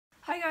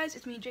guys,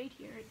 it's me Jade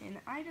here, and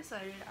I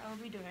decided I'll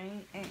be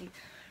doing a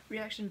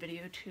reaction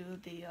video to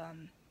the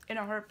In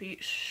a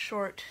Heartbeat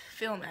short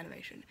film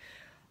animation.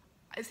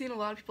 I've seen a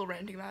lot of people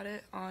ranting about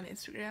it on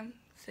Instagram,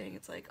 saying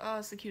it's like, oh,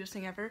 it's the cutest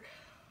thing ever.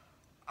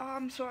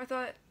 So I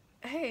thought,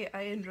 hey,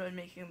 I enjoyed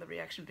making the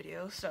reaction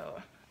video, so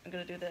I'm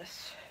gonna do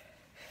this.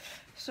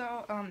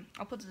 So,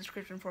 I'll put the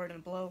description for it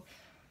in below.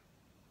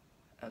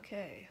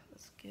 Okay,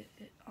 let's get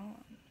it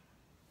on.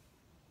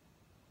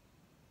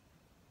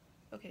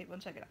 Okay,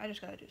 1 second. I just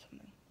gotta do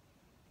something.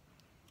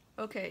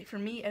 Okay, for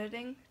me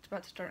editing, it's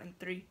about to start in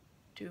 3,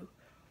 2,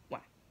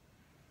 1.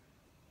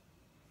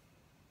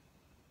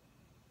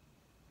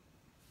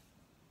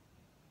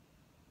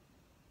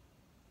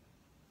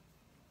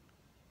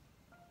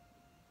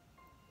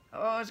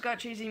 Oh, it's got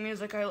cheesy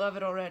music. I love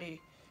it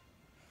already.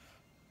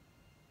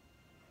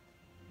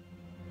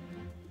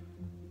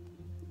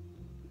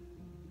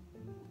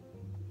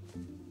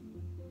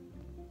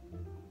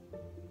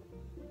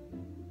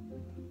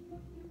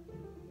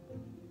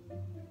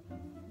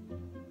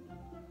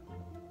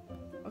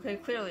 Okay,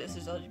 clearly this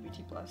is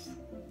LGBT+,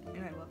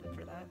 and I love it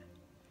for that.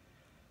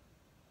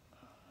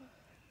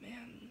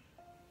 Man,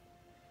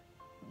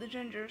 the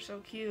ginger is so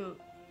cute.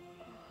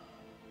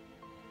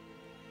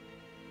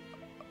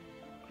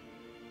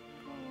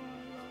 Oh,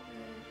 I love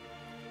it.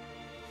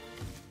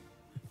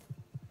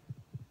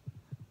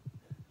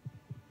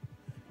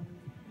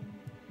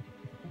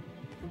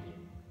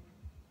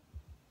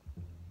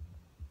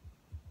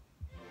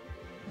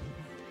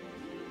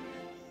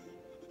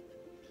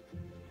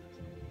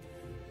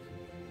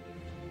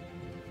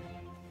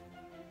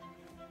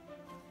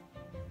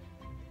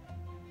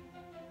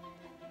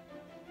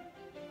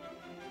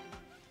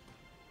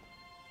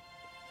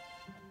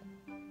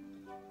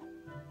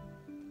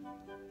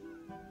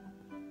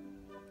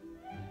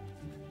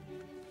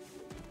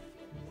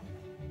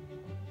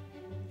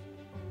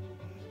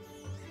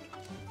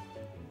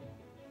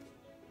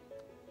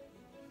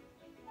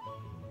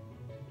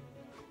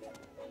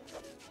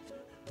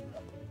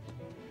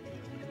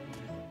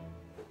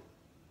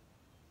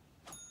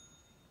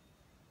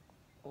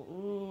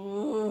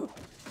 Ooh.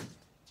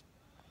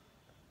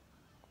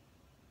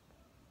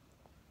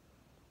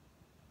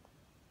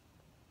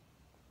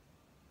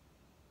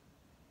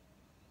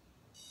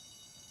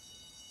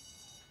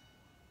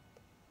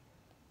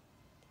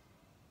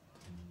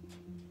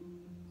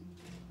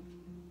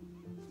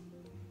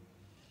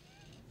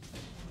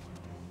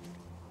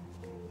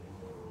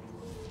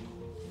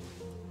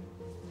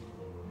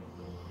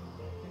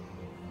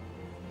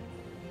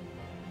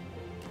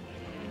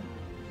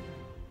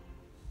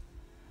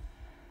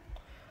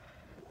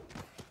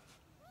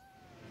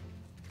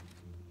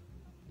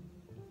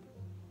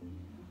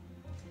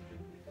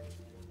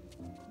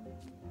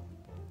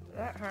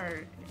 That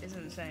heart is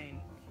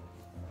insane.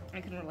 I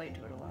can relate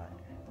to it a lot.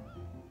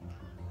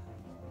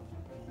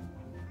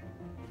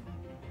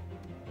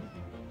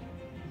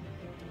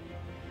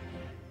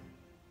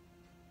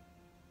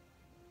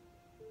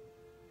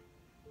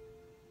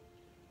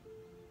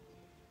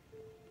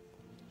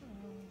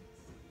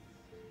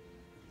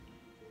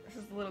 This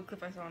is the little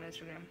clip I saw on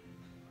Instagram.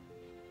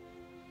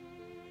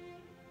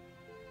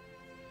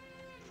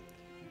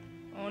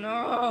 Oh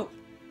no!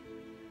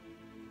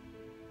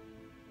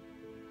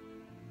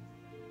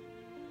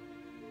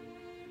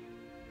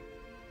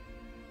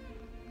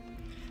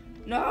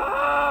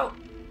 No!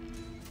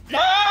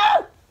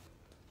 No!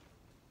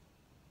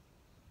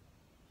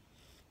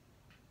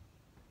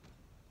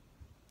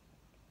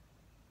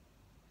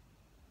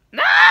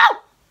 No!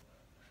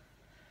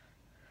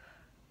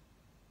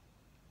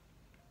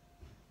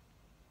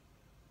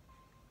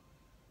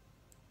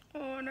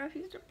 Oh, now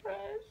he's depressed.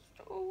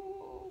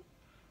 Oh.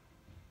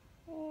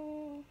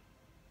 Oh.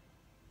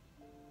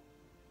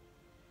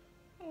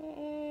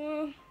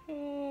 Oh.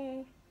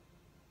 Oh.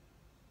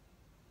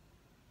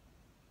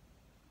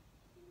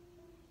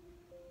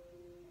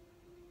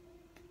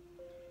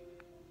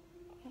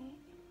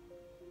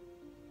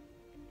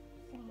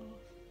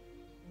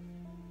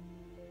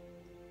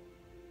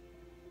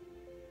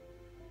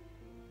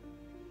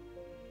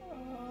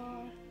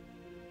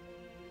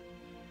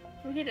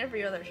 Forget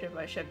every other ship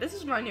I ship. This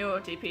is my new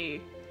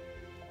OTP.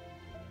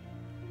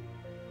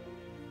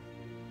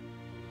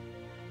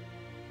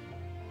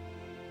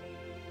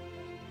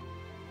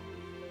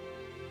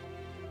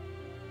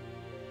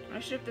 I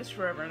ship this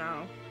forever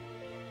now.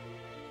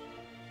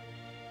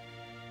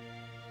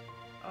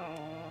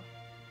 Oh.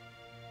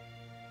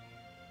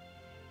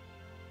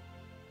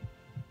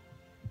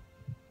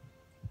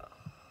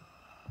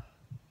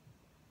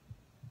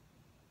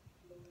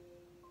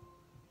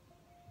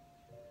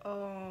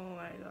 Oh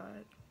my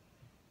god.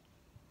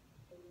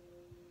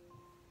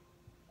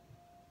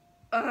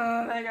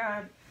 Oh my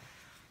god.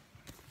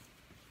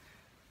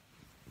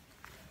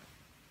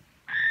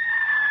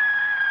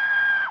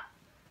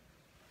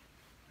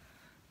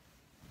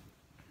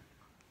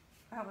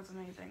 That was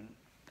amazing.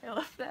 I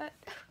love that.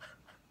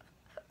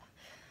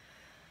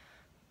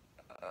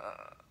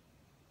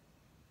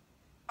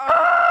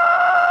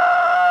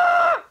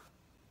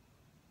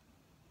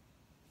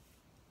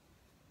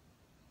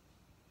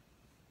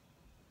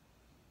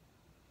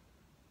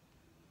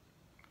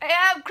 I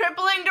have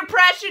crippling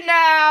depression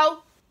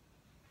now.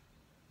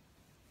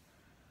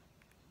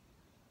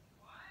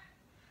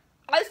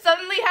 I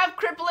suddenly have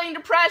crippling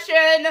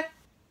depression.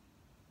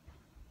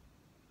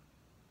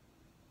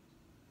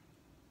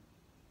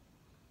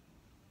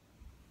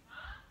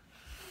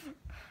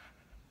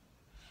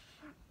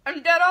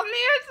 I'm dead on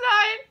the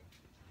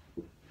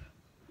inside.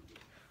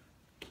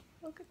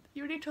 Look at,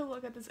 you need to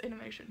look at this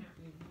animation.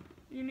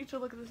 You need to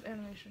look at this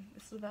animation.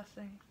 It's the best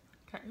thing.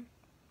 Okay.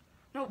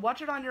 No,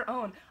 watch it on your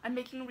own. I'm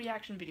making a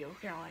reaction video,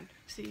 Caroline.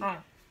 See? Oh.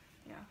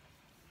 Yeah.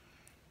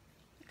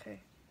 Okay.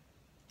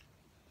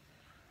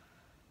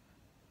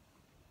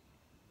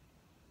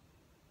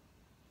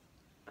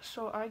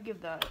 So I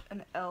give that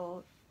an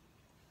L.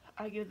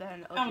 I give that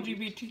an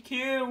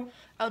LGBTQ.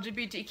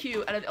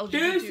 LGBTQ out of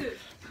LGBT.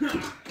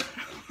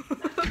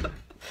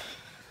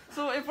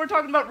 So if we're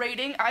talking about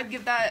rating, I'd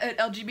give that an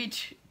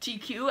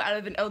LGBTQ out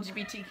of an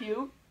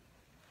LGBTQ.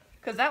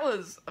 Because that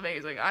was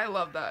amazing. I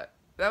love that.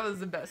 That was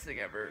the best thing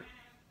ever.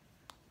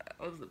 That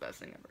was the best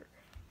thing ever.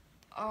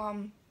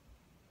 I'm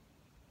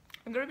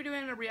going to be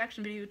doing a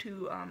reaction video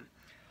to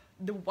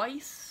the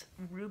Weiss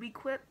Ruby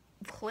clip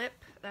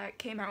that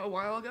came out a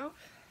while ago.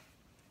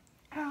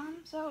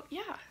 So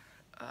yeah.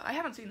 I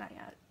haven't seen that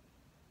yet.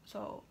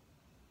 So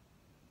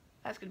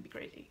that's going to be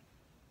crazy.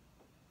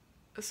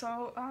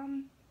 So,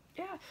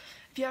 yeah,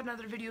 if you have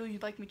another video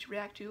you'd like me to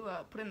react to,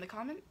 put it in the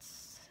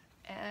comments,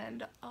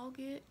 and I'll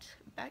get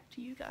back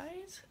to you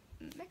guys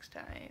next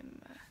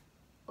time.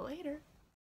 Later.